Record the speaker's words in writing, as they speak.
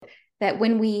that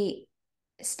when we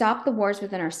stop the wars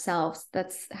within ourselves,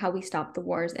 that's how we stop the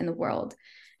wars in the world.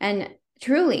 And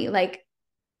truly, like,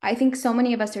 I think so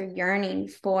many of us are yearning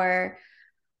for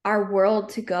our world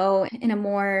to go in a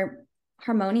more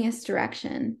harmonious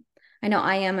direction. I know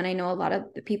I am, and I know a lot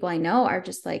of the people I know are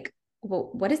just like,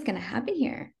 well, what is going to happen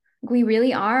here? We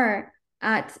really are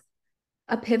at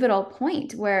a pivotal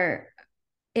point where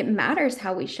it matters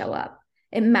how we show up.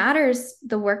 It matters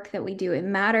the work that we do. It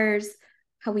matters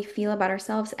how we feel about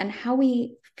ourselves and how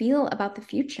we feel about the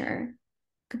future,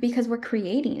 because we're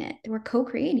creating it. We're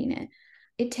co-creating it.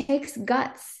 It takes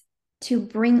guts to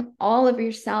bring all of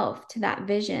yourself to that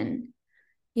vision.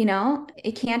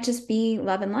 It can't just be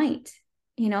love and light,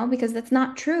 because that's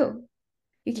not true.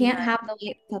 You can't have the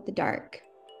light without the dark.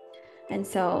 And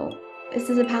so this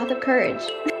is a path of courage.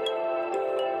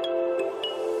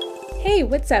 Hey,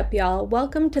 what's up, y'all?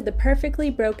 Welcome to the Perfectly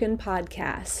Broken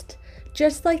podcast.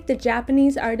 Just like the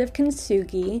Japanese art of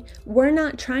kintsugi, we're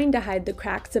not trying to hide the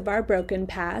cracks of our broken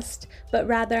past, but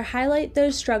rather highlight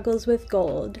those struggles with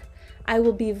gold. I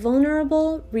will be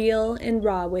vulnerable, real, and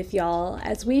raw with y'all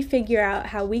as we figure out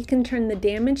how we can turn the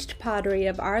damaged pottery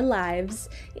of our lives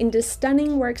into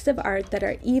stunning works of art that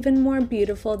are even more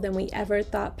beautiful than we ever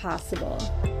thought possible.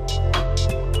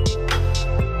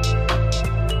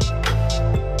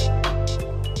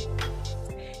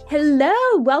 Hello,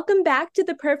 welcome back to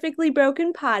the Perfectly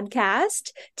Broken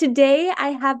podcast. Today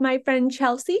I have my friend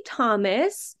Chelsea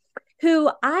Thomas,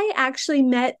 who I actually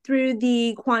met through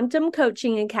the Quantum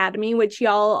Coaching Academy, which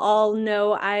y'all all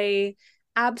know I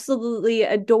absolutely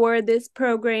adore this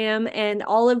program and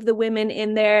all of the women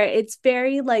in there. It's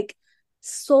very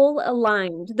soul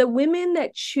aligned. The women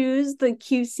that choose the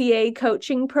QCA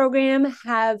coaching program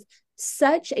have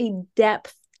such a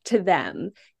depth to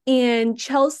them. And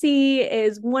Chelsea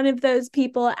is one of those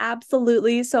people,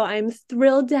 absolutely. So I'm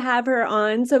thrilled to have her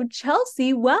on. So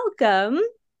Chelsea, welcome.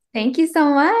 Thank you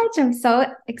so much. I'm so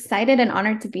excited and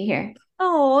honored to be here.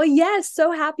 Oh, yes.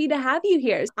 So happy to have you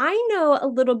here. I know a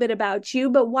little bit about you,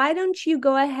 but why don't you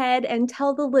go ahead and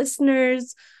tell the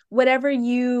listeners whatever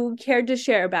you care to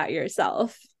share about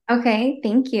yourself? Okay,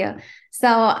 thank you. So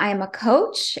I'm a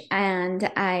coach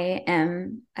and I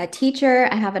am a teacher.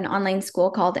 I have an online school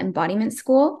called Embodiment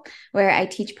School, where I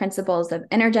teach principles of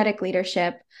energetic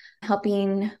leadership,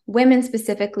 helping women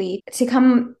specifically to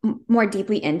come more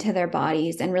deeply into their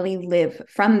bodies and really live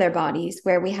from their bodies,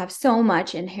 where we have so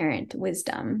much inherent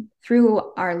wisdom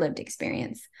through our lived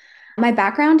experience. My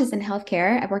background is in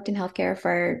healthcare. I've worked in healthcare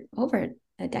for over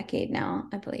a decade now,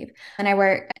 I believe. And I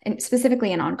work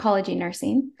specifically in oncology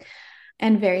nursing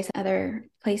and various other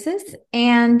places.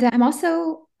 And I'm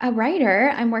also a writer.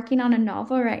 I'm working on a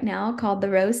novel right now called The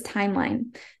Rose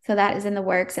Timeline. So that is in the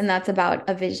works, and that's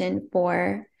about a vision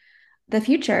for the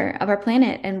future of our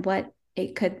planet and what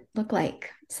it could look like.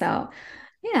 So,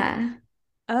 yeah.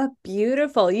 Oh,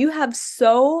 beautiful. You have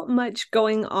so much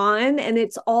going on, and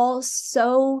it's all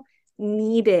so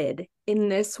needed in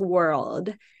this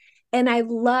world. And I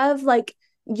love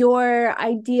your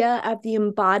idea of the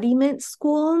embodiment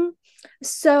school.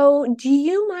 So do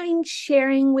you mind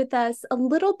sharing with us a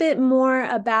little bit more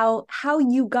about how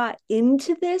you got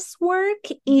into this work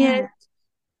and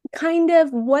kind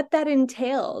of what that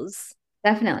entails?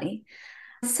 Definitely.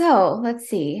 So let's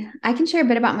see. I can share a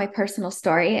bit about my personal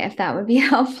story if that would be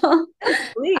helpful.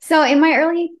 Please. So in my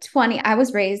early 20s, I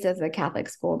was raised as a Catholic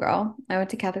schoolgirl. I went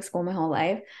to Catholic school my whole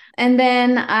life. And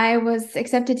then I was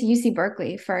accepted to UC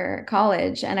Berkeley for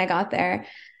college, and I got there.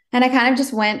 And I kind of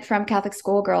just went from Catholic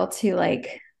schoolgirl to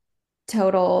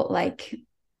total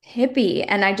hippie.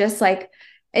 And I just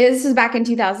this was back in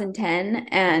 2010.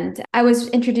 And I was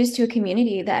introduced to a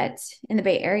community that in the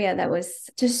Bay Area that was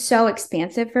just so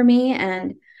expansive for me.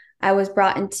 And I was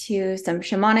brought into some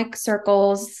shamanic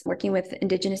circles, working with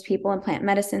indigenous people and plant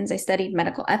medicines. I studied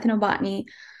medical ethnobotany.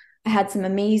 I had some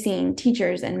amazing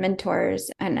teachers and mentors,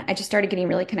 and I just started getting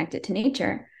really connected to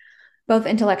nature, both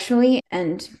intellectually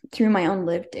and through my own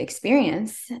lived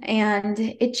experience. And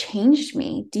it changed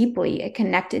me deeply. It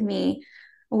connected me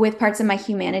with parts of my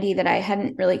humanity that I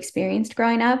hadn't really experienced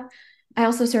growing up. I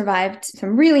also survived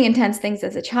some really intense things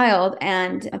as a child.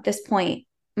 And at this point,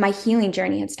 my healing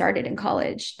journey had started in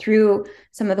college through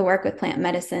some of the work with plant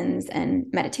medicines and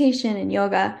meditation and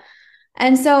yoga.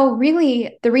 And so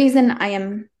really the reason I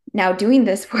am now doing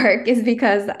this work is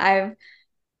because I've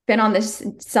been on this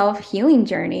self-healing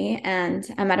journey, and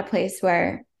I'm at a place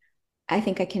where I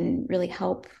think I can really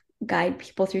help guide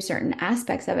people through certain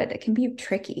aspects of it that can be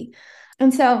tricky.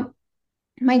 And so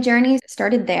my journey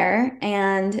started there.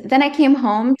 And then I came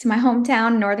home to my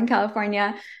hometown, Northern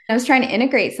California. I was trying to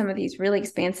integrate some of these really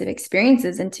expansive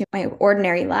experiences into my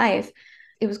ordinary life.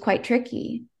 it was quite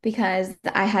tricky because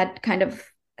I had kind of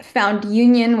found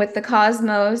union with the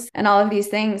cosmos and all of these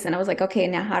things. And I was like, okay,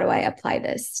 now how do I apply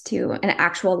this to an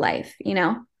actual life, you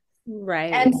know?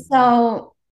 Right. And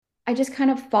so I just kind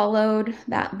of followed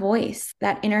that voice,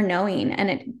 that inner knowing, and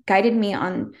it guided me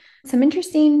on some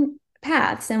interesting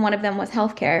paths. And one of them was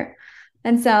healthcare.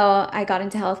 And so I got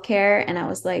into healthcare and I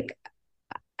was like,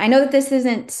 I know that this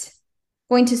isn't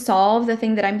going to solve the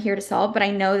thing that I'm here to solve, but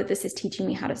I know that this is teaching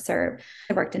me how to serve.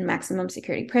 I've worked in maximum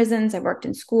security prisons. I've worked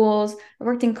in schools. I've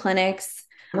worked in clinics,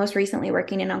 most recently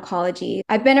working in oncology.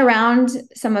 I've been around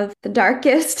some of the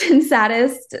darkest and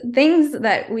saddest things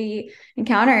that we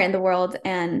encounter in the world.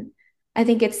 And I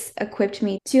think it's equipped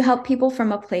me to help people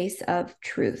from a place of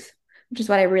truth, which is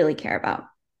what I really care about.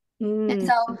 And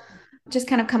so just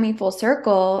kind of coming full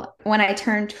circle, when I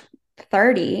turned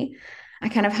 30, I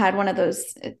kind of had one of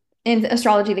those, in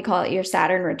astrology, they call it your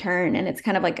Saturn return. And it's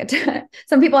kind of like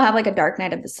some people have like a dark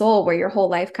night of the soul where your whole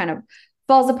life kind of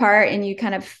falls apart and you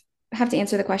kind of have to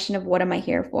answer the question of what am I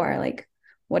here for? Like,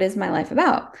 what is my life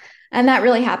about? And that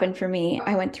really happened for me.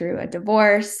 I went through a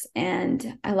divorce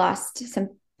and I lost some,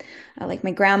 like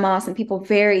my grandma, some people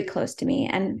very close to me,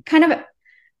 and kind of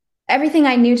everything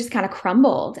I knew just kind of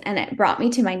crumbled, and it brought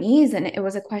me to my knees. And it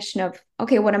was a question of,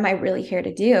 okay, what am I really here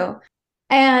to do?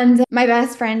 And my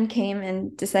best friend came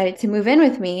and decided to move in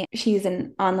with me. She's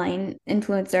an online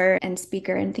influencer and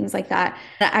speaker and things like that.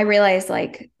 I realized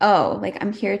like, oh, like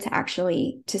I'm here to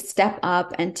actually to step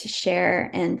up and to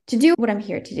share and to do what I'm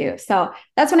here to do. So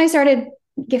that's when I started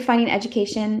finding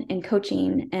education and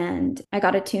coaching, and I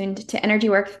got attuned to energy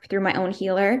work through my own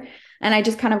healer. And I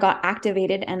just kind of got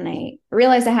activated, and I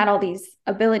realized I had all these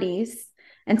abilities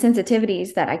and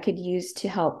sensitivities that I could use to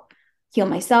help heal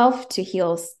myself, to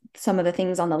heal some of the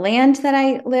things on the land that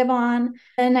I live on.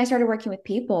 And I started working with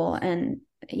people, and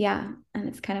and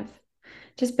it's kind of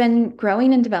just been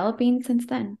growing and developing since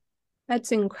then.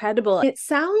 That's incredible. It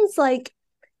sounds like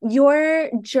your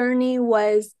journey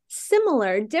was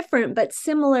similar, different, but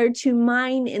similar to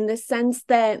mine in the sense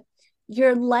that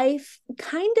your life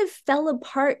kind of fell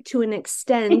apart to an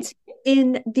extent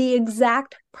in the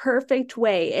exact perfect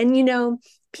way. And, you know,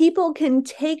 people can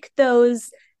take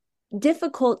those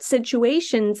difficult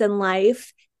situations in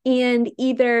life and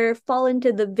either fall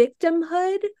into the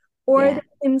victimhood, or they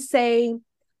can say,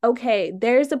 okay,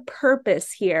 there's a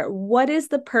purpose here. What is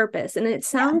the purpose? And it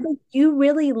sounds like you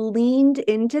really leaned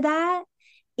into that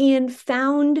and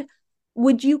found,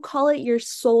 would you call it your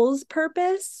soul's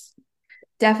purpose?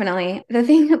 Definitely. The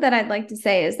thing that I'd like to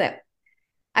say is that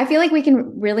I feel like we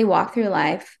can really walk through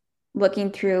life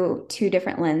looking through two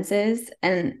different lenses.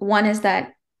 And one is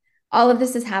that all of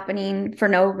this is happening for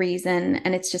no reason,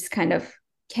 and it's just kind of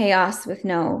chaos with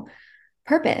no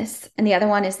purpose. And the other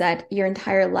one is that your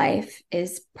entire life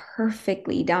is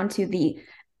perfectly down to the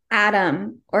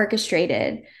atom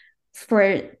orchestrated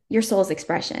for your soul's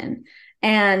expression.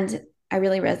 And I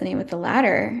really resonate with the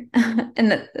latter.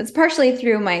 And it's partially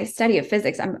through my study of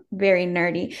physics. I'm very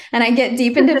nerdy and I get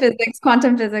deep into physics,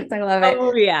 quantum physics. I love it.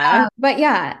 Oh, yeah. But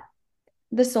yeah,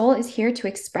 the soul is here to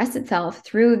express itself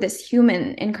through this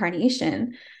human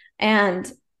incarnation.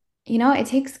 And, you know, it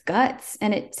takes guts,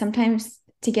 and it sometimes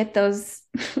to get those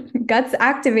guts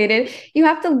activated, you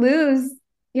have to lose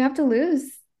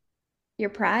your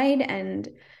pride and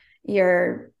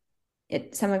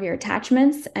some of your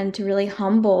attachments, and to really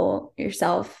humble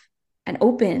yourself and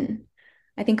open.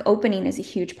 I think opening is a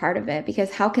huge part of it,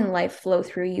 because how can life flow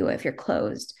through you if you're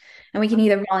closed? And we can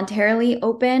either voluntarily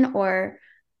open, or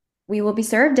we will be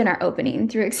served in our opening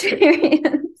through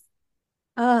experience.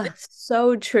 Oh,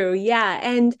 so true. Yeah.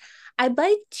 And I'd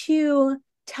like to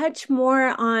touch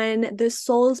more on the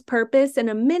soul's purpose in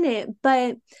a minute,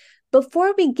 but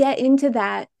before we get into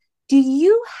that, do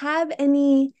you have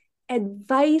any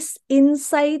advice,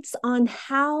 insights on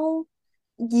how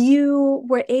you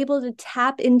were able to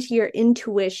tap into your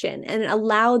intuition and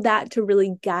allow that to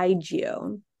really guide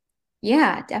you?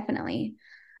 Yeah, definitely.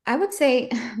 I would say,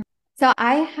 so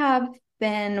I have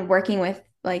been working with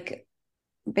like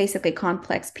basically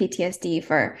complex PTSD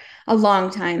for a long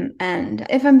time. And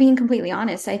if I'm being completely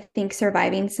honest, I think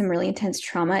surviving some really intense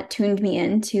trauma tuned me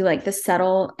into like the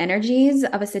subtle energies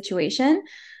of a situation.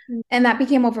 And that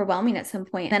became overwhelming at some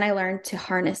point. Then I learned to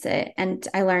harness it, and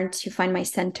I learned to find my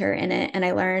center in it, and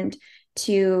I learned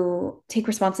to take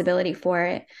responsibility for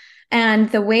it.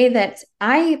 And the way that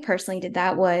I personally did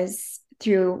that was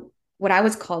through what I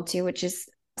was called to, which is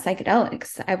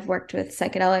psychedelics. I've worked with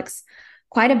psychedelics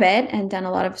quite a bit and done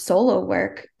a lot of solo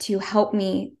work to help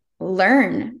me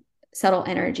learn subtle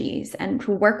energies and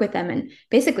to work with them and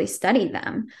basically study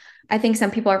them. I think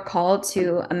some people are called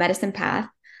to a medicine path.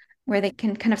 where they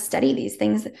can kind of study these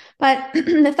things. But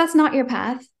if that's not your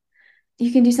path,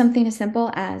 you can do something as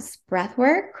simple as breath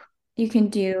work. You can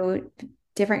do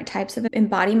different types of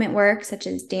embodiment work, such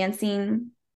as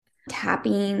dancing,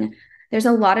 tapping. There's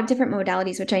a lot of different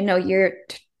modalities, which I know you're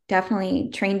definitely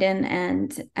trained in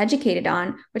and educated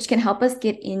on, which can help us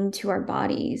get into our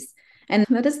bodies. And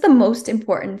that is the most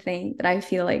important thing that I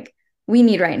feel like we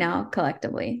need right now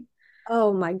collectively.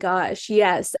 Oh my gosh,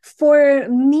 yes. For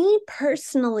me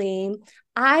personally,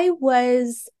 I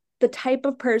was the type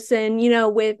of person,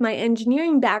 with my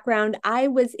engineering background, I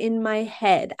was in my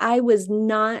head. I was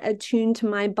not attuned to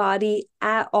my body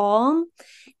at all.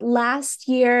 Last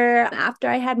year, after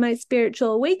I had my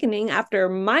spiritual awakening, after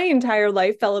my entire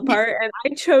life fell apart, and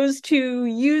I chose to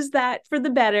use that for the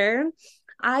better,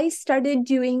 I started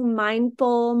doing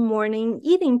mindful morning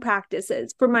eating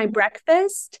practices for my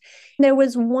breakfast. There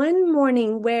was one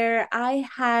morning where I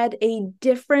had a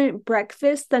different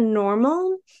breakfast than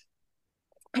normal.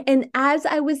 And as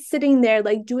I was sitting there,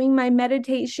 like doing my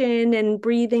meditation and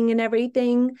breathing and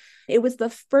everything, it was the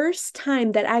first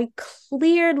time that I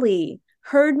clearly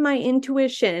heard my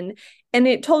intuition. And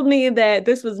it told me that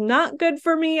this was not good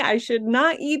for me. I should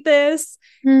not eat this.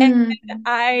 And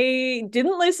I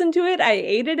didn't listen to it. I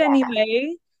ate it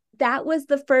anyway. That was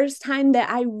the first time that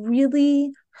I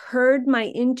really heard my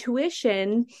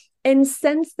intuition. And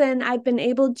since then, I've been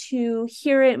able to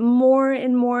hear it more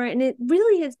and more. And it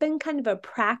really has been kind of a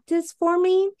practice for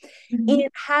me in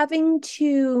having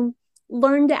to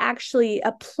learn to actually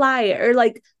apply it, or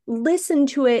like listen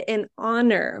to it and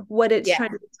honor what it's trying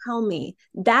to tell me.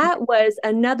 That was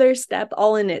another step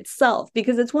all in itself,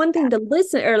 because it's one thing to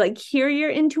listen or like hear your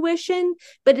intuition,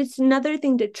 but it's another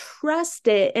thing to trust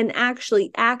it and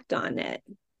actually act on it.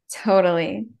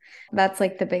 Totally. That's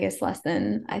like the biggest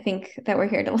lesson I think that we're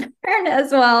here to learn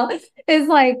as well, is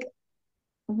like,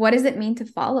 what does it mean to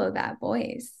follow that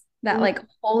voice, that like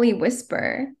holy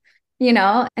whisper,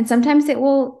 And sometimes it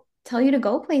will tell you to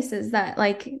go places that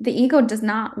like the ego does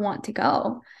not want to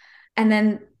go. And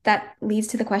then that leads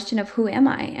to the question of, who am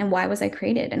I and why was I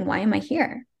created and why am I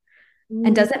here?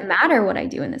 And does it matter what I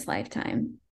do in this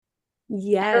lifetime?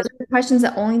 Yes. Those are the questions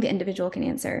that only the individual can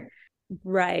answer.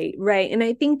 Right. And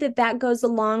I think that goes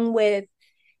along with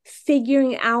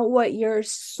figuring out what your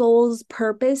soul's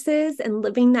purpose is and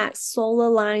living that soul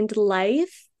aligned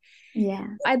life. Yeah.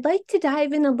 I'd like to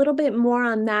dive in a little bit more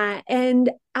on that. And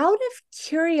out of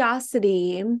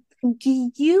curiosity,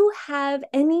 do you have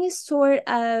any sort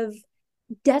of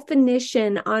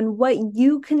definition on what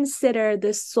you consider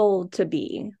the soul to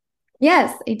be?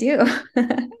 Yes, I do.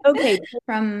 Okay.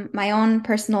 From my own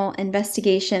personal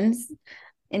investigations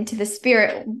into the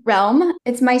spirit realm,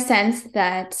 it's my sense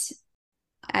that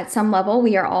at some level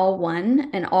we are all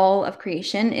one, and all of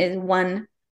creation is one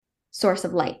source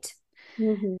of light.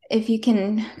 If you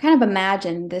can kind of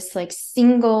imagine this like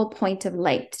single point of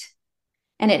light,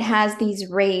 and it has these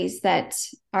rays that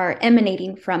are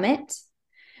emanating from it,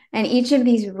 and each of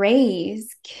these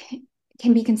rays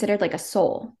can be considered like a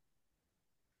soul.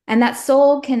 And that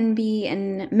soul can be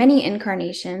in many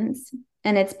incarnations,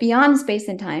 and it's beyond space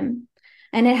and time.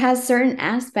 And it has certain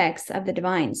aspects of the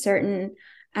divine, certain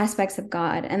aspects of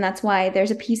God. And that's why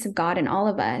there's a piece of God in all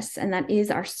of us, and that is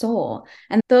our soul.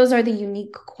 And those are the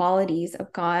unique qualities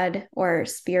of God or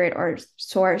spirit or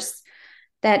source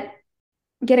that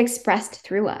get expressed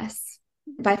through us.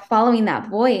 By following that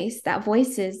voice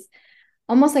is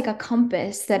almost like a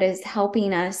compass that is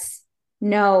helping us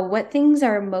know what things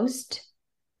are most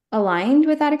aligned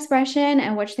with that expression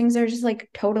and which things are just like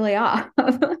totally off.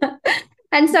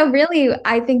 And so really,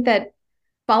 I think that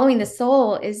following the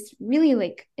soul is really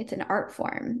like, it's an art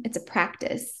form. It's a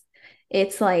practice.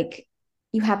 It's like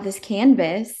you have this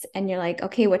canvas and you're like,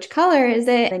 okay, which color is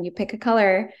it? And you pick a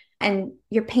color and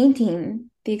you're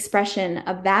painting the expression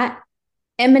of that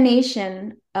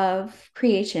emanation of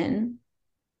creation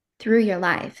through your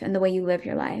life and the way you live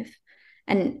your life.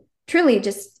 And truly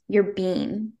just your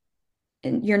being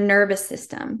and your nervous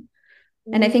system.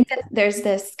 And I think that there's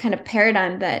this kind of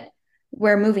paradigm that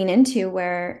we're moving into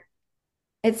where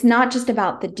it's not just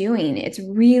about the doing, it's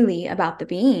really about the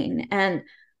being and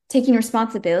taking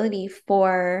responsibility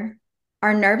for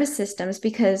our nervous systems.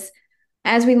 Because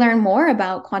as we learn more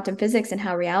about quantum physics and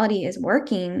how reality is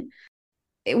working,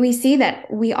 we see that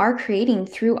we are creating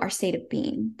through our state of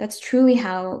being. That's truly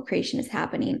how creation is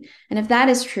happening. And if that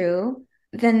is true,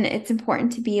 then it's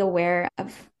important to be aware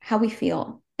of how we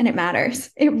feel. And it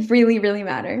matters. It really, really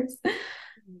matters.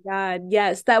 God,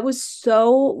 yes, that was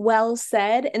so well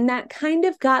said. And that kind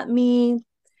of got me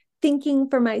thinking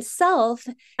for myself,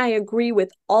 I agree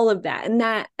with all of that. And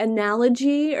that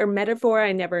analogy or metaphor,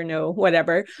 I never know,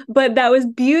 whatever, but that was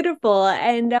beautiful.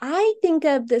 And I think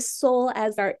of the soul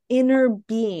as our inner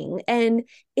being. And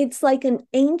it's like an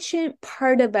ancient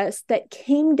part of us that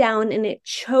came down and it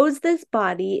chose this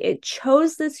body, it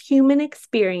chose this human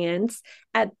experience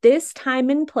at this time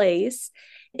and place.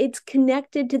 It's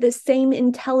connected to the same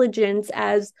intelligence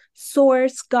as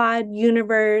source, God,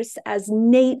 universe, as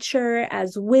nature,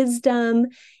 as wisdom,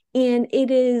 and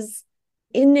it is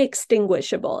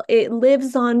inextinguishable. It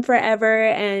lives on forever,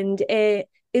 and it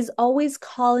is always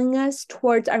calling us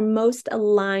towards our most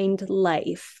aligned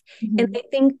life. Mm-hmm. And I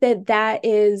think that that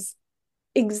is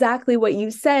exactly what you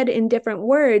said in different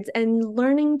words, and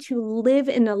learning to live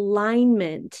in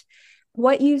alignment.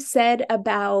 What you said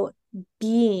about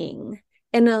being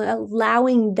and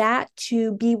allowing that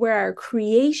to be where our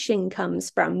creation comes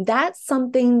from. That's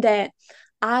something that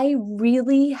I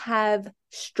really have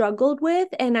struggled with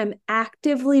and I'm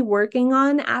actively working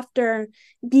on after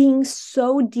being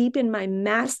so deep in my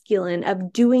masculine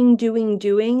of doing,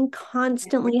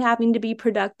 constantly having to be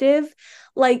productive.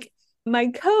 Like, my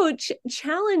coach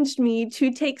challenged me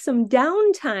to take some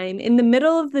downtime in the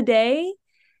middle of the day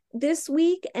this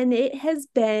week, and it has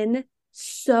been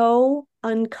so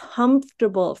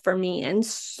uncomfortable for me and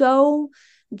so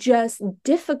just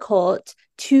difficult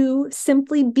to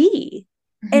simply be.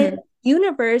 Mm-hmm. And the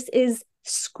universe is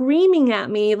screaming at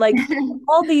me like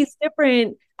all these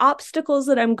different obstacles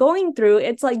that I'm going through.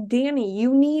 It's like, Danny,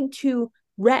 you need to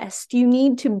rest. You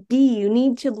need to be. You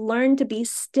need to learn to be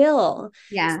still.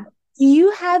 Yeah. Do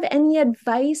you have any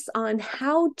advice on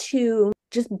how to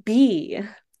just be?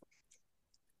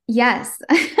 Yes,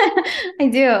 I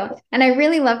do. And I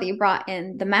really love that you brought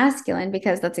in the masculine,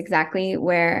 because that's exactly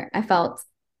where I felt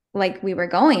like we were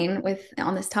going with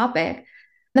on this topic.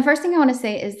 The first thing I want to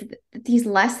say is these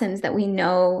lessons that we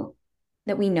know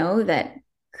that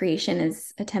creation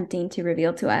is attempting to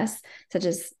reveal to us, such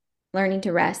as learning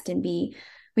to rest and be,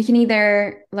 we can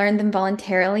either learn them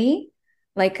voluntarily,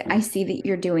 like I see that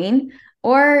you're doing,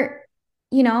 or,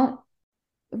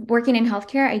 working in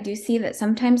healthcare, I do see that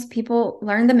sometimes people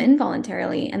learn them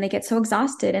involuntarily and they get so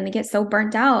exhausted and they get so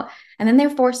burnt out and then they're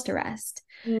forced to rest.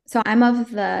 Mm-hmm. So I'm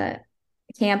of the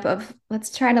camp of, let's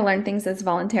try to learn things as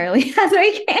voluntarily as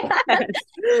we can.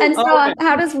 And so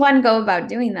how does one go about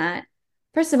doing that?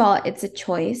 First of all, it's a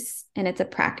choice and it's a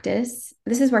practice.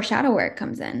 This is where shadow work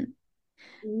comes in.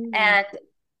 Mm-hmm. And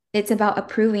it's about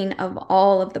approving of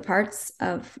all of the parts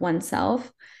of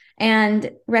oneself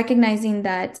and recognizing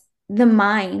that the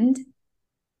mind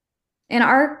in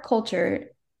our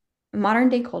culture, modern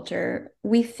day culture,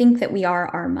 we think that we are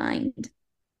our mind.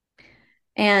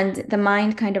 And the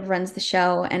mind kind of runs the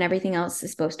show and everything else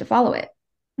is supposed to follow it.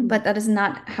 But that is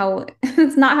not how,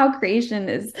 it's not how creation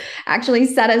is actually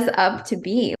set us up to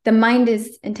be. The mind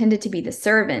is intended to be the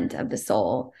servant of the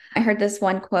soul. I heard this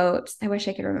one quote, I wish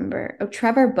I could remember. Oh,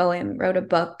 Trevor Boehm wrote a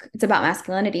book. It's about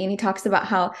masculinity. And he talks about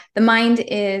how the mind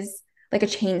is like a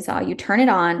chainsaw. You turn it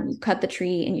on, you cut the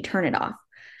tree, and you turn it off.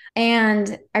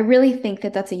 And I really think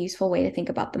that that's a useful way to think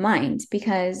about the mind,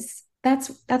 because that's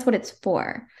what it's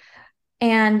for.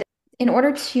 And in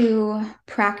order to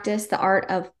practice the art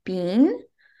of being,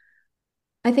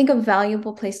 I think a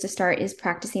valuable place to start is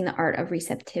practicing the art of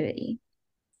receptivity.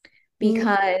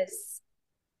 Because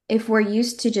if we're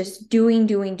used to just doing,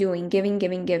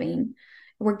 giving,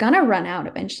 we're going to run out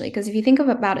eventually. Because if you think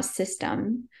about a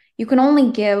system, you can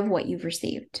only give what you've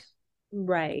received.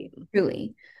 Right.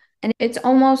 Truly. And it's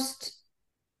almost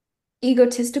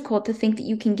egotistical to think that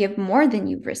you can give more than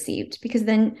you've received, because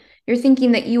then you're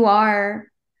thinking that you are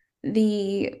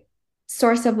the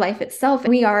source of life itself.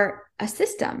 We are a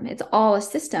system. It's all a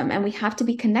system. And we have to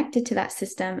be connected to that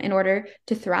system in order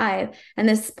to thrive. And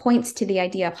this points to the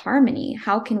idea of harmony.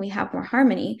 How can we have more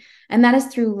harmony? And that is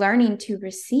through learning to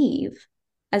receive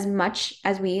as much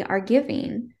as we are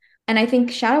giving. And I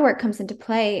think shadow work comes into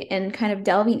play in kind of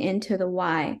delving into the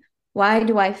why. Why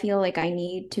do I feel like I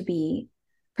need to be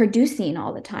producing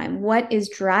all the time? What is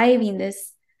driving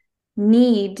this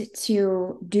need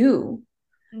to do?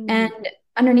 And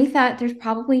underneath that, there's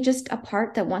probably just a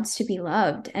part that wants to be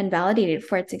loved and validated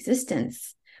for its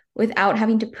existence without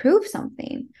having to prove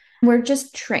something. We're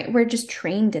just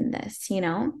trained in this,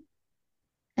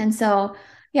 And so,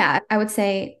 yeah, I would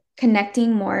say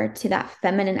connecting more to that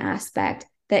feminine aspect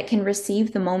that can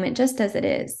receive the moment just as it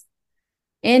is,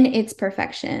 in its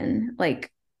perfection, like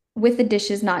with the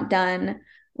dishes not done,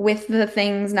 with the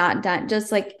things not done,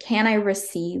 just like, can I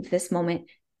receive this moment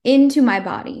into my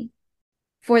body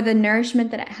for the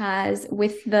nourishment that it has,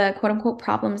 with the quote unquote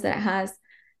problems that it has?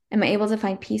 Am I able to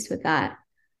find peace with that?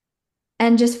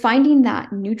 and just finding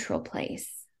that neutral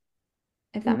place,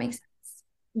 if that makes sense.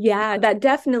 Yeah, that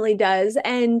definitely does.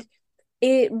 And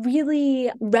it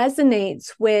really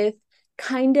resonates with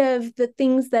kind of the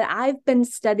things that I've been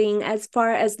studying as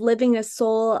far as living a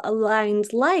soul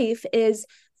aligned life is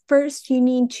first you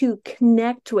need to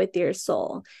connect with your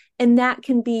soul. And that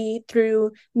can be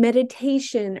through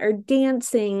meditation or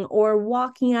dancing or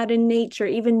walking out in nature,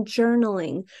 even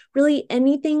journaling, really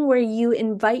anything where you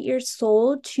invite your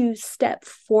soul to step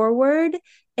forward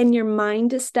and your mind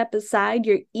to step aside,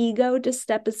 your ego to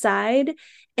step aside,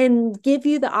 and give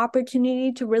you the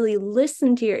opportunity to really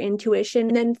listen to your intuition.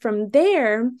 And then from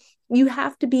there, you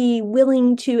have to be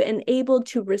willing to and able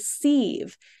to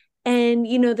receive. And,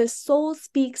 the soul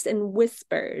speaks in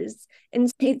whispers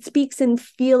and it speaks in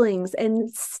feelings and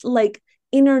like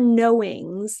inner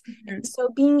knowings. Mm-hmm. So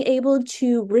being able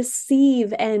to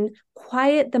receive and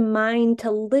quiet the mind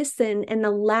to listen and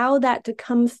allow that to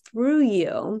come through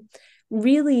you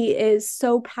really is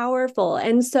so powerful.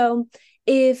 And so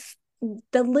if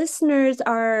the listeners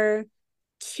are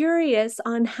curious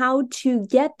on how to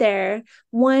get there,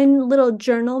 one little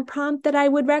journal prompt that I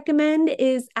would recommend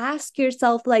is ask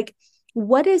yourself, like,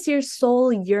 what is your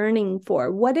soul yearning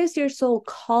for? What is your soul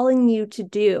calling you to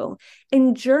do?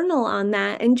 And journal on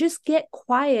that and just get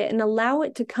quiet and allow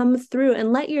it to come through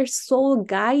and let your soul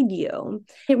guide you.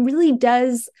 It really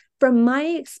does. From my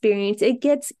experience, it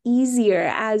gets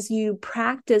easier as you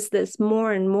practice this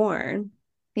more and more.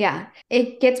 Yeah,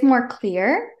 it gets more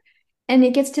clear and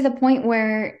it gets to the point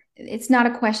where it's not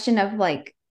a question of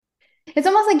like, it's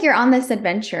almost like you're on this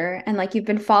adventure and like you've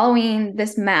been following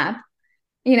this map,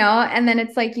 and then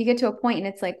it's like you get to a point and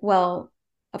it's like, well,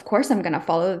 of course I'm going to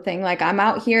follow the thing. Like I'm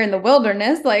out here in the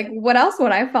wilderness. Like what else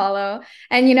would I follow?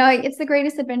 And, it's the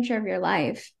greatest adventure of your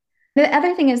life. The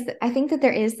other thing is that I think that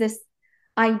there is this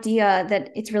idea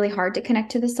that it's really hard to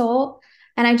connect to the soul.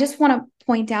 And I just want to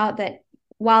point out that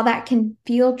while that can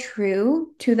feel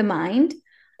true to the mind,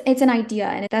 it's an idea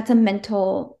and that's a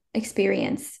mental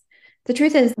experience. The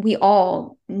truth is we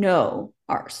all know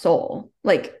our soul,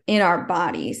 like in our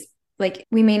bodies. Like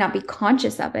we may not be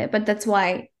conscious of it, but that's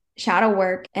why shadow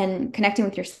work and connecting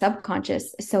with your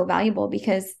subconscious is so valuable,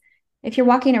 because if you're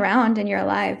walking around and you're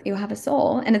alive, you have a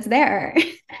soul and it's there.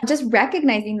 Just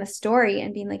recognizing the story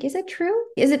and being like, is it true?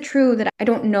 Is it true that I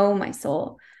don't know my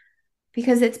soul?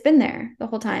 Because it's been there the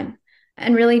whole time.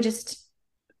 And really just,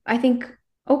 I think,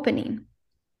 opening,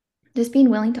 just being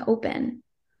willing to open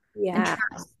and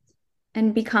trust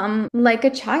and become like a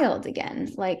child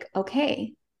again. Like,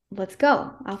 okay, let's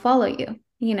go. I'll follow you,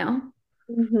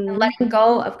 Mm-hmm. And letting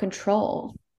go of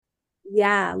control.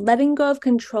 Yeah, letting go of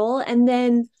control. And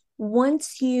then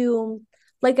once you,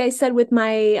 like I said with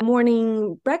my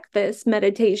morning breakfast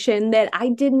meditation, that I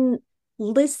didn't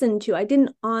listen to, I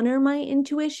didn't honor my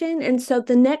intuition. And so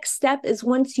the next step is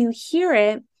once you hear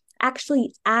it,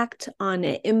 actually act on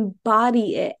it,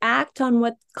 embody it, act on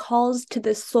what calls to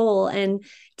the soul and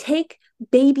take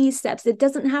baby steps. It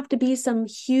doesn't have to be some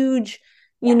huge,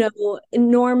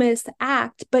 enormous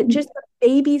act, but just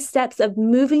baby steps of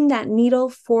moving that needle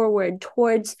forward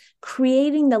towards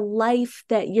creating the life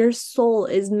that your soul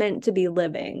is meant to be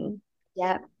living.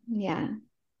 Yep. Yeah,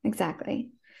 exactly.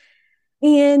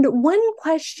 And one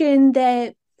question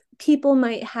that people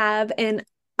might have, and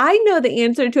I know the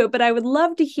answer to it, but I would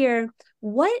love to hear,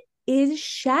 what is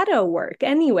shadow work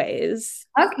anyways?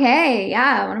 Okay.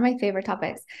 Yeah. One of my favorite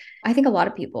topics. I think a lot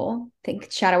of people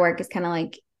think shadow work is kind of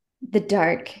like the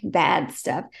dark, bad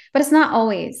stuff, but it's not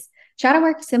always. Shadow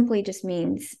work simply just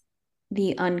means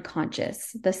the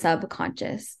unconscious, the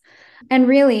subconscious. And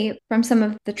really, from some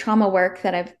of the trauma work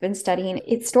that I've been studying,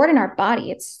 it's stored in our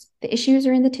body. The issues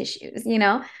are in the tissues,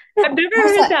 I've never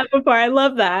heard that before. I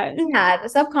love that. Yeah, the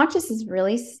subconscious is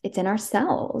really, it's in our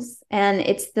cells, and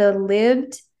it's the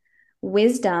lived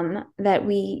wisdom that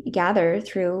we gather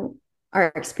through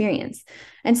our experience.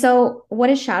 And so what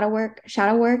is shadow work?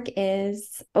 Shadow work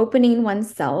is opening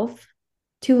oneself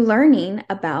to learning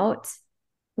about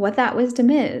what that wisdom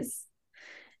is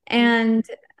and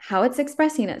how it's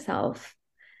expressing itself.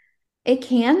 It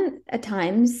can at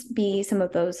times be some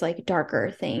of those like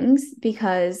darker things,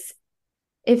 because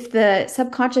if the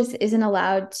subconscious isn't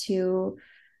allowed to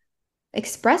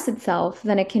express itself,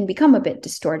 then it can become a bit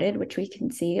distorted, which we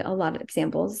can see a lot of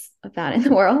examples of that in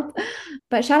the world.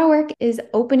 But shadow work is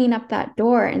opening up that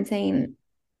door and saying,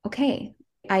 okay,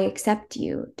 I accept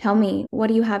you. Tell me, what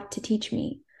do you have to teach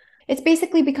me? It's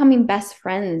basically becoming best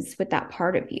friends with that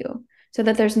part of you so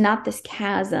that there's not this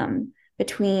chasm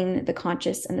between the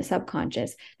conscious and the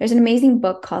subconscious. There's an amazing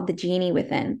book called The Genie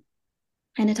Within,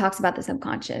 and it talks about the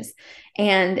subconscious,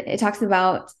 and it talks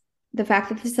about the fact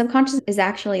that the subconscious is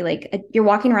actually like you're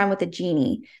walking around with a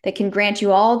genie that can grant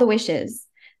you all the wishes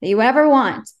that you ever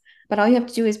want. But all you have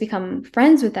to do is become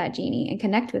friends with that genie and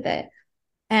connect with it.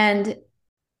 And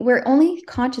we're only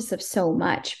conscious of so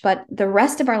much, but the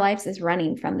rest of our lives is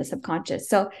running from the subconscious.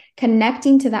 So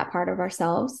connecting to that part of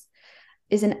ourselves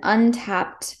is an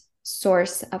untapped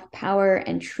source of power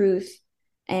and truth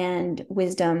and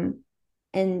wisdom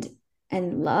and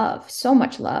love, so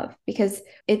much love, because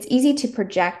it's easy to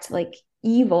project like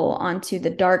evil onto the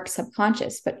dark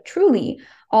subconscious, but truly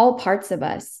all parts of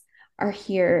us are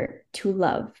here to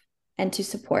love and to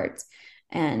support.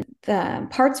 And the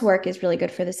parts work is really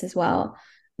good for this as well.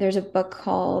 There's a book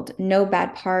called No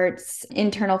Bad Parts,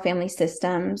 Internal Family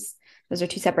Systems. Those are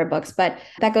two separate books, but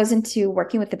that goes into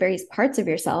working with the various parts of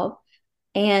yourself.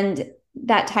 And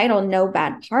that title, No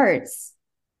Bad Parts,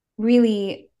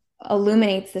 really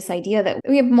illuminates this idea that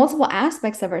we have multiple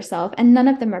aspects of ourselves and none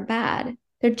of them are bad.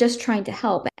 They're just trying to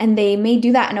help. And they may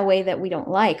do that in a way that we don't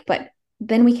like, but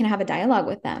then we can have a dialogue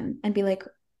with them and be like,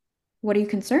 what are you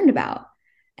concerned about?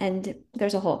 And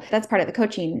there's that's part of the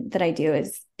coaching that I do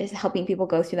is helping people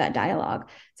go through that dialogue.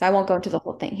 So I won't go into the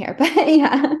whole thing here, but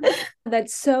yeah.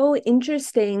 That's so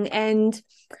interesting. And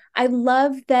I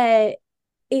love that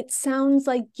it sounds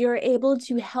like you're able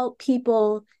to help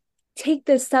people take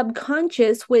the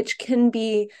subconscious, which can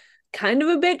be kind of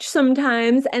a bitch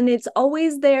sometimes, and it's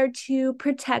always there to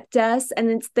protect us and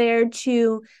it's there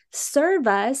to serve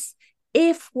us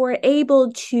if we're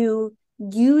able to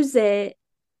use it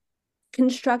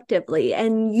constructively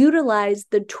and utilize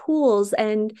the tools.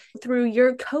 And through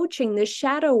your coaching, the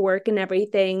shadow work and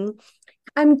everything,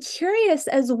 I'm curious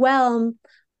as well,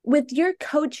 with your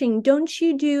coaching, don't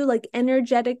you do like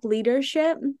energetic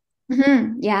leadership?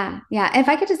 Mm-hmm. Yeah. Yeah. If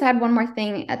I could just add one more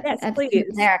thing Yes, at please.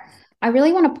 there, I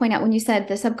really want to point out when you said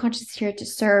the subconscious is here to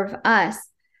serve us,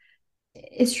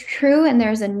 it's true. And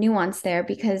there's a nuance there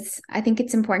because I think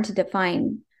it's important to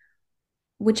define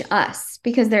which us,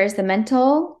 because there's the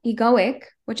mental egoic,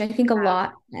 which I think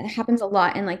that happens a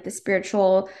lot in like the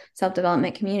spiritual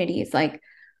self-development community. It's like,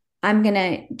 I'm going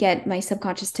to get my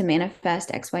subconscious to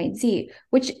manifest X, Y, and Z,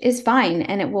 which is fine.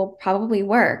 And it will probably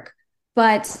work.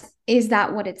 But is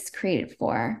that what it's created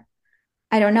for?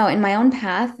 I don't know. In my own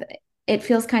path, it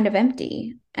feels kind of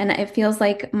empty. And it feels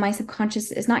like my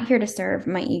subconscious is not here to serve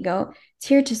my ego. It's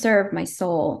here to serve my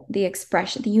soul, the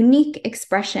expression, the unique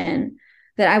expression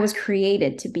that I was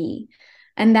created to be.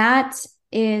 And that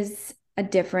is a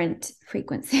different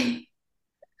frequency.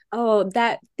 Oh,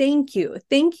 thank you.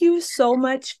 Thank you so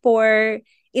much for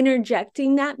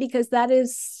interjecting that, because that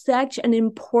is such an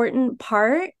important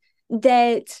part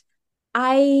that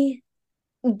I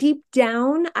deep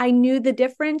down, I knew the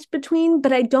difference between,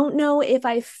 but I don't know if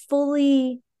I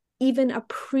fully even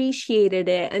appreciated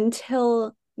it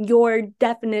until your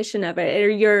definition of it or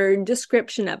your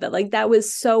description of it. Like that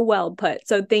was so well put.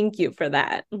 So thank you for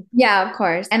that. Yeah, of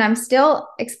course. And I'm still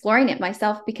exploring it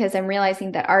myself because I'm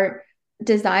realizing that our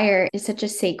desire is such a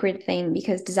sacred thing,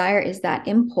 because desire is that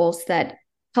impulse that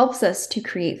helps us to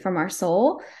create from our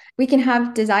soul. We can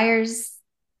have desires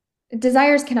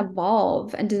can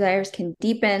evolve and desires can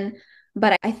deepen,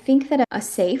 but I think that a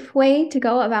safe way to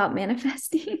go about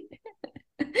manifesting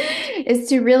is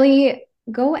to really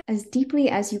go as deeply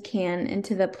as you can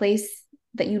into the place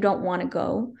that you don't want to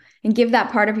go and give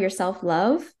that part of yourself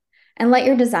love and let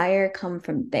your desire come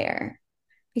from there.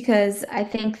 Because I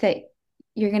think that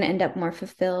you're going to end up more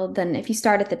fulfilled than if you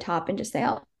start at the top and just say,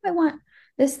 oh, I want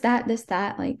this, that,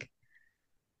 like,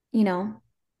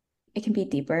 it can be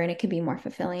deeper and it can be more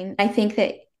fulfilling. I think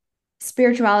that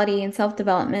spirituality and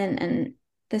self-development and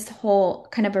this whole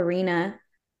kind of arena,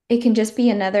 it can just be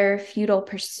another futile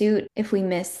pursuit if we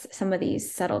miss some of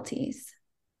these subtleties.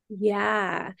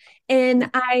 Yeah. And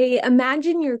I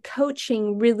imagine your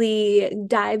coaching really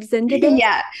dives into this.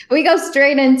 Yeah, we go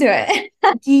straight into it.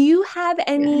 Do you have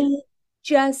any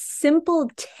just simple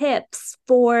tips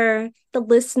for the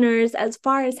listeners as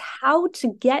far as how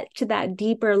to get to that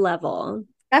deeper level?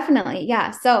 Definitely.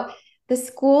 Yeah. So the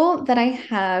school that I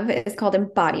have is called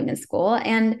Embodiment School,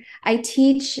 and I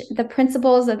teach the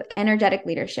principles of energetic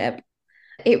leadership.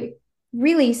 It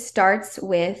really starts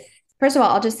with, first of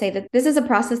all, I'll just say that this is a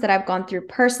process that I've gone through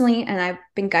personally and I've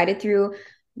been guided through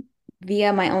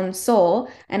via my own soul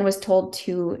and was told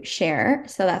to share.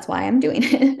 So that's why I'm doing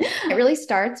it. It really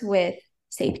starts with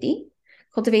safety,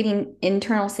 cultivating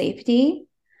internal safety,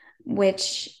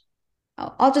 which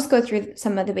I'll just go through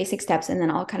some of the basic steps and then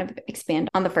I'll kind of expand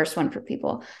on the first one for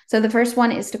people. So the first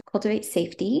one is to cultivate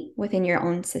safety within your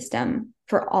own system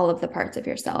for all of the parts of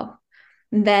yourself.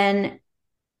 Then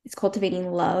it's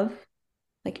cultivating love,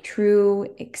 like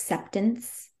true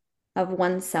acceptance of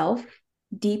oneself,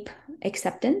 deep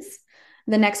acceptance.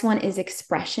 The next one is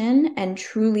expression and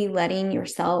truly letting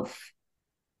yourself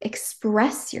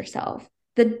express yourself.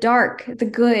 The dark, the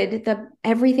good, the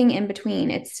everything in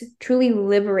between. It's truly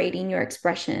liberating your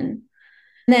expression.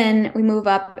 And then we move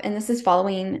up, and this is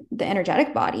following the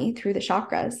energetic body through the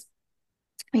chakras.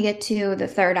 We get to the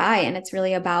third eye, and it's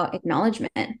really about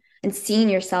acknowledgement and seeing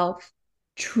yourself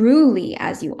truly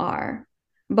as you are,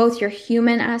 both your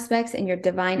human aspects and your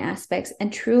divine aspects,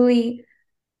 and truly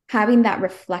having that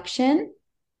reflection.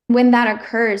 When that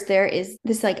occurs, there is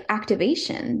this like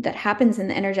activation that happens in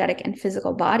the energetic and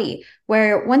physical body,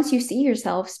 where once you see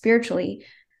yourself spiritually,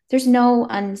 there's no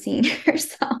unseeing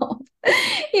yourself.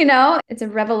 It's a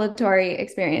revelatory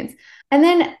experience. And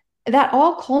then that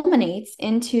all culminates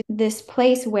into this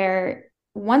place where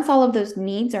once all of those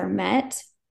needs are met,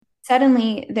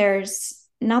 suddenly there's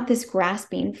not this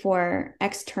grasping for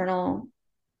external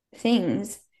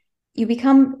things. You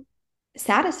become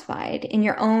satisfied in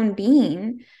your own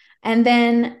being. And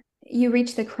then you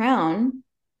reach the crown,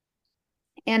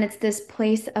 and it's this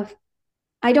place of,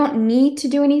 I don't need to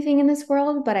do anything in this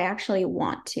world, but I actually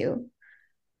want to,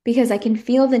 because I can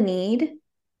feel the need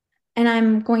and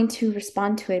I'm going to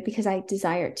respond to it because I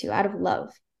desire to, out of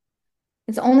love.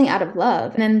 It's only out of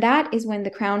love. And then that is when the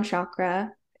crown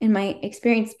chakra, in my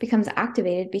experience, becomes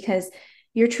activated, because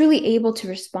you're truly able to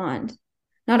respond,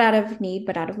 not out of need,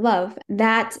 but out of love.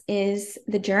 That is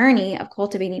the journey of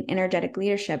cultivating energetic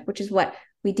leadership, which is what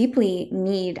we deeply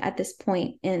need at this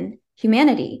point in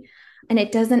humanity. And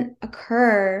it doesn't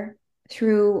occur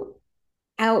through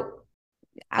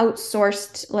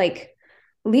outsourced like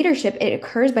leadership. It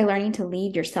occurs by learning to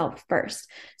lead yourself first.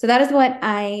 So that is what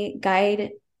I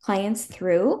guide clients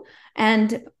through.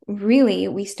 And really,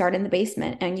 we start in the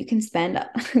basement, and you can spend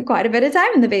quite a bit of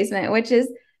time in the basement, which is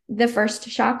the first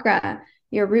chakra,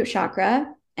 your root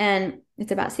chakra, and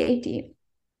it's about safety.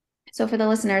 So for the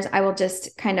listeners, I will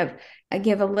just kind of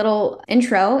give a little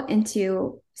intro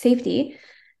into safety.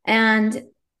 And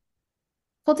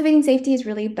cultivating safety is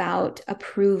really about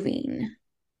approving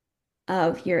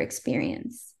of your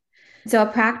experience. So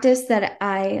a practice that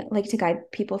I like to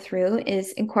guide people through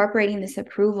is incorporating this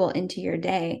approval into your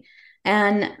day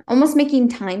and almost making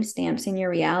timestamps in your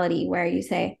reality where you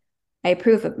say, I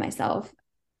approve of myself.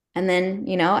 And then,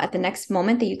 at the next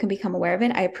moment that you can become aware of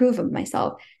it, I approve of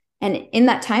myself. And in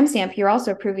that timestamp, you're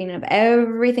also approving of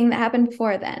everything that happened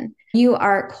before then. You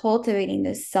are cultivating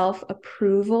this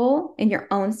self-approval in your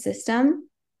own system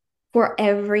for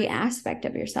every aspect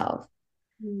of yourself.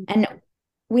 Mm-hmm. And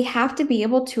we have to be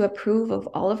able to approve of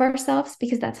all of ourselves,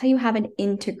 because that's how you have an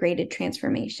integrated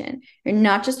transformation. You're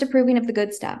not just approving of the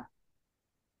good stuff.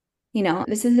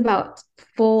 This is about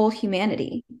full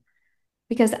humanity,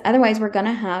 because otherwise we're going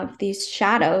to have these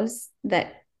shadows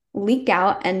that leak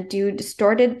out and do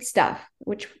distorted stuff,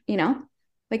 which,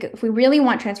 like if we really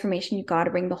want transformation, you got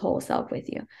to bring the whole self with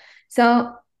you.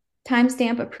 So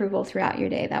timestamp approval throughout your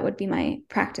day. That would be my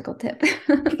practical tip.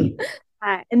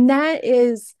 And that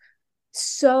is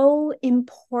so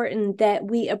important, that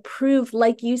we approve,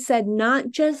 like you said, not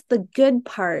just the good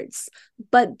parts,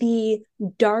 but the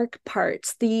dark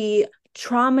parts, the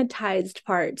traumatized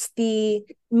parts, the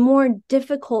more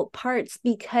difficult parts,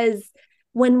 because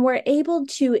when we're able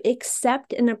to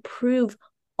accept and approve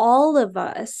all of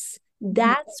us,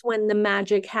 that's when the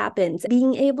magic happens.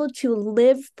 Being able to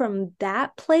live from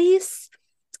that place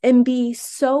and be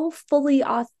so fully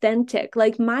authentic.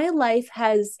 Like my life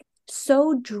has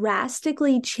so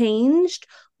drastically changed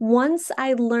once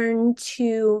I learned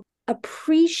to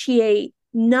appreciate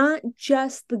not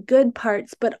just the good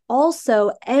parts, but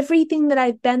also everything that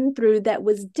I've been through that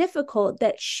was difficult,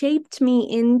 that shaped me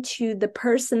into the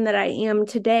person that I am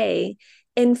today,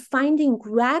 and finding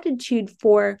gratitude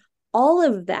for all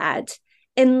of that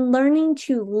and learning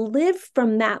to live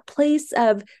from that place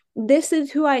of, this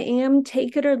is who I am,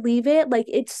 take it or leave it. Like,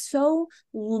 it's so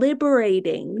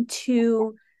liberating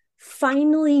to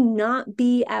finally not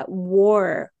be at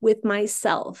war with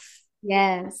myself.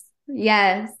 Yes.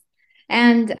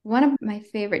 And one of my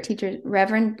favorite teachers,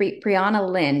 Reverend Brianna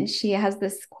Lynn, she has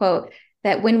this quote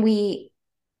that when we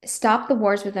stop the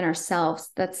wars within ourselves,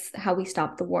 that's how we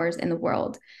stop the wars in the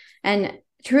world. And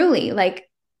truly, like,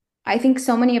 I think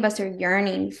so many of us are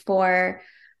yearning for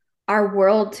our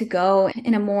world to go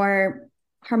in a more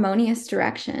harmonious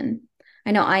direction.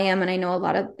 I know I am, and I know a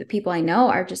lot of the people I know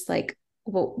are just like,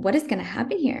 well, what is going to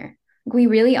happen here? We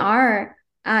really are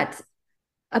at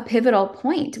a pivotal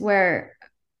point where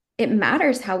it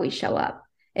matters how we show up.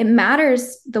 It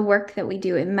matters the work that we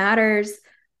do. It matters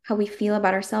how we feel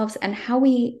about ourselves and how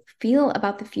we feel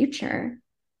about the future,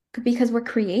 because we're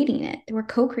creating it. We're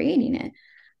co-creating it.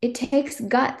 it takes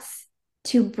guts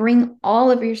to bring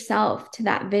all of yourself to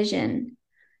that vision.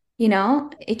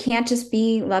 It can't just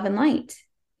be love and light,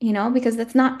 because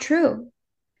that's not true.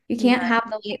 You can't have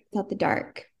the light without the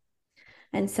dark.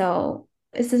 And so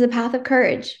this is a path of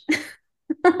courage.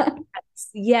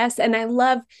 Yes. And I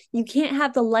love, you can't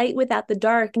have the light without the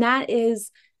dark. And that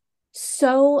is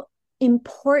so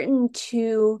important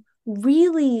to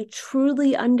really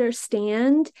truly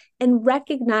understand and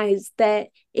recognize that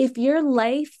if your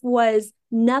life was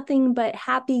nothing but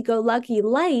happy-go-lucky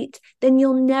light, then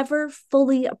you'll never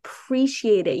fully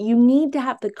appreciate it. You need to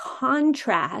have the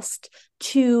contrast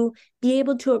to be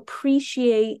able to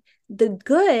appreciate the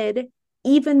good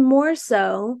even more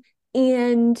so,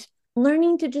 and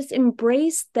learning to just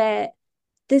embrace that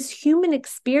this human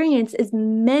experience is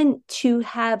meant to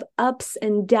have ups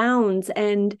and downs.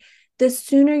 And the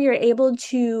sooner you're able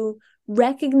to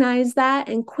recognize that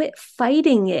and quit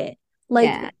fighting it,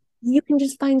 you can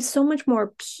just find so much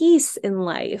more peace in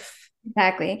life.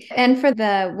 Exactly. And for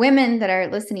the women that are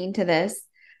listening to this,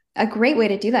 a great way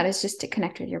to do that is just to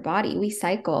connect with your body. We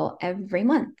cycle every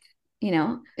month,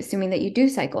 assuming that you do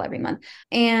cycle every month.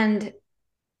 And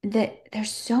that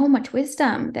there's so much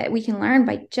wisdom that we can learn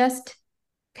by just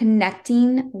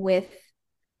connecting with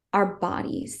our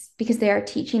bodies, because they are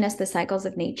teaching us the cycles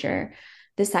of nature,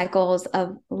 the cycles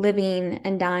of living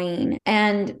and dying.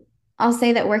 And I'll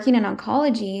say that working in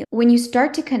oncology, when you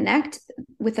start to connect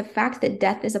with the fact that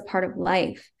death is a part of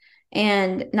life,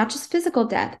 and not just physical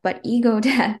death, but ego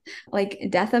death, like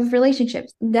death of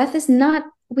relationships, death is not,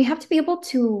 we have to be able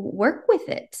to work with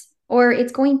it, or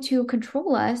it's going to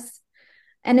control us.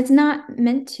 And it's not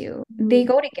meant to. They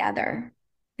go together.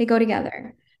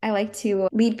 I like to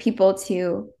lead people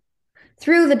through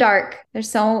the dark.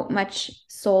 There's so much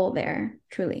soul there,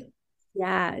 truly.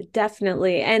 Yeah,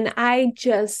 definitely. And I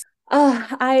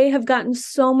have gotten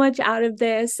so much out of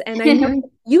this. And I know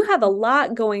you have a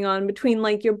lot going on between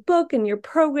like your book and your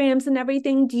programs and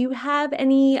everything. Do you have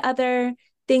any other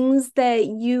things that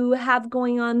you have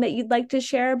going on that you'd like to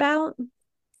share about?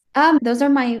 Those are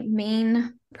my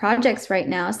main projects right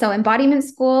now. So Embodiment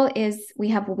School we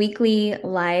have a weekly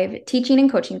live teaching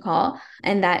and coaching call,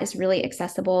 and that is really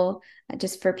accessible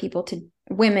just for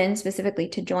women specifically,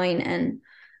 to join and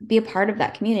be a part of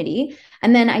that community.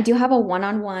 And then I do have a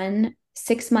one-on-one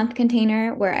 6-month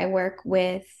container where I work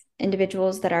with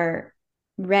individuals that are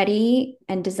ready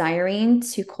and desiring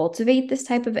to cultivate this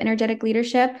type of energetic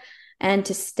leadership and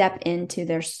to step into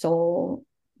their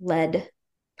soul-led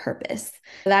purpose.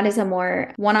 That is a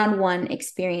more one-on-one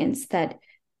experience that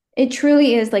it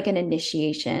truly is like an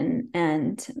initiation,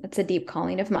 and it's a deep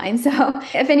calling of mine. So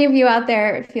if any of you out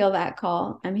there feel that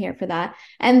call, I'm here for that.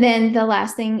 And then the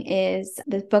last thing is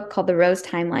this book called The Rose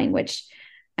Timeline, which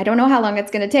I don't know how long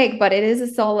it's going to take, but it is a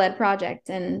soul-led project.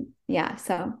 And yeah,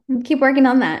 so keep working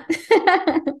on that.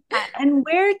 And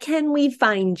where can we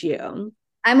find you?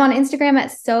 I'm on Instagram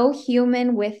at So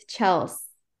Human with Chels.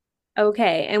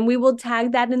 Okay, and we will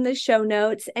tag that in the show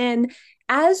notes. And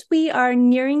as we are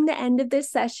nearing the end of this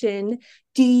session,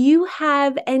 do you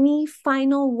have any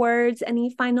final words,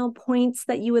 any final points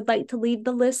that you would like to leave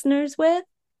the listeners with?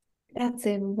 That's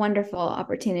a wonderful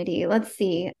opportunity. Let's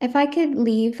see. If I could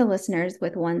leave the listeners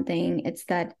with one thing, it's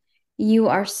that you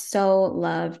are so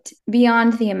loved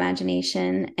beyond the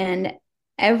imagination, and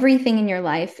everything in your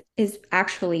life is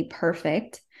actually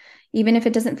perfect. Even if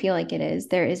it doesn't feel like it is,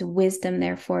 there is wisdom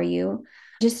there for you.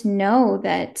 Just know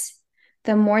that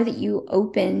the more that you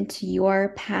open to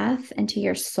your path and to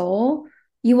your soul,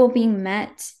 you will be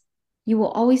met. You will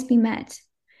always be met,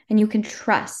 and you can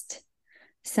trust.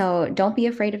 So don't be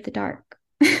afraid of the dark.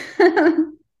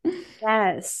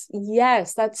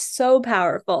 Yes, that's so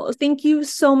powerful. Thank you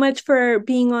so much for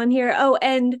being on here. Oh,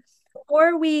 and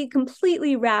before we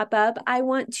completely wrap up, I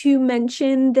want to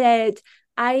mention that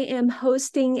I am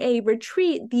hosting a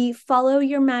retreat, the Follow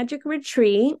Your Magic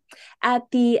Retreat, at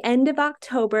the end of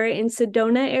October in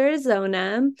Sedona,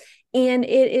 Arizona. And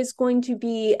it is going to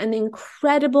be an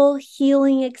incredible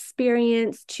healing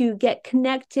experience to get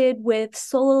connected with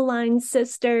soul aligned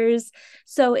sisters.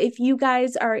 So if you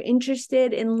guys are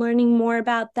interested in learning more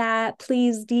about that,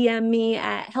 please DM me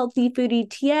at Healthy Foodie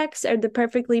TX or the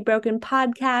Perfectly Broken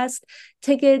Podcast.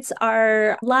 Tickets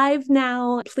are live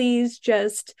now. Please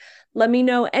just let me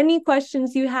know any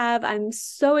questions you have. I'm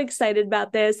so excited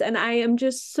about this. And I am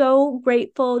just so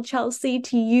grateful, Chelsea,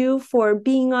 to you for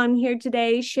being on here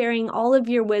today, sharing all of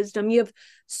your wisdom. You have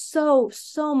so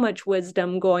much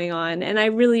wisdom going on, and I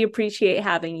really appreciate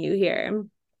having you here.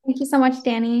 Thank you so much,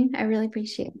 Danny. I really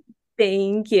appreciate it.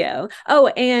 Thank you. Oh,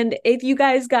 and if you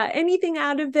guys got anything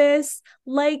out of this,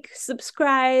 like,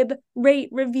 subscribe, rate,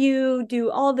 review, do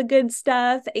all the good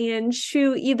stuff, and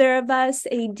shoot either of us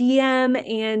a DM.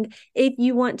 And if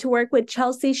you want to work with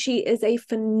Chelsea, she is a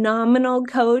phenomenal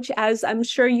coach, as I'm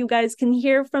sure you guys can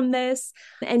hear from this.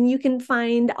 And you can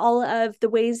find all of the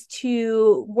ways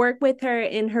to work with her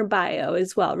in her bio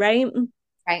as well, right?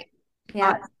 Right.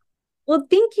 Yeah. Well,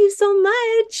 thank you so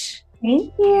much.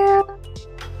 Thank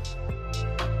you.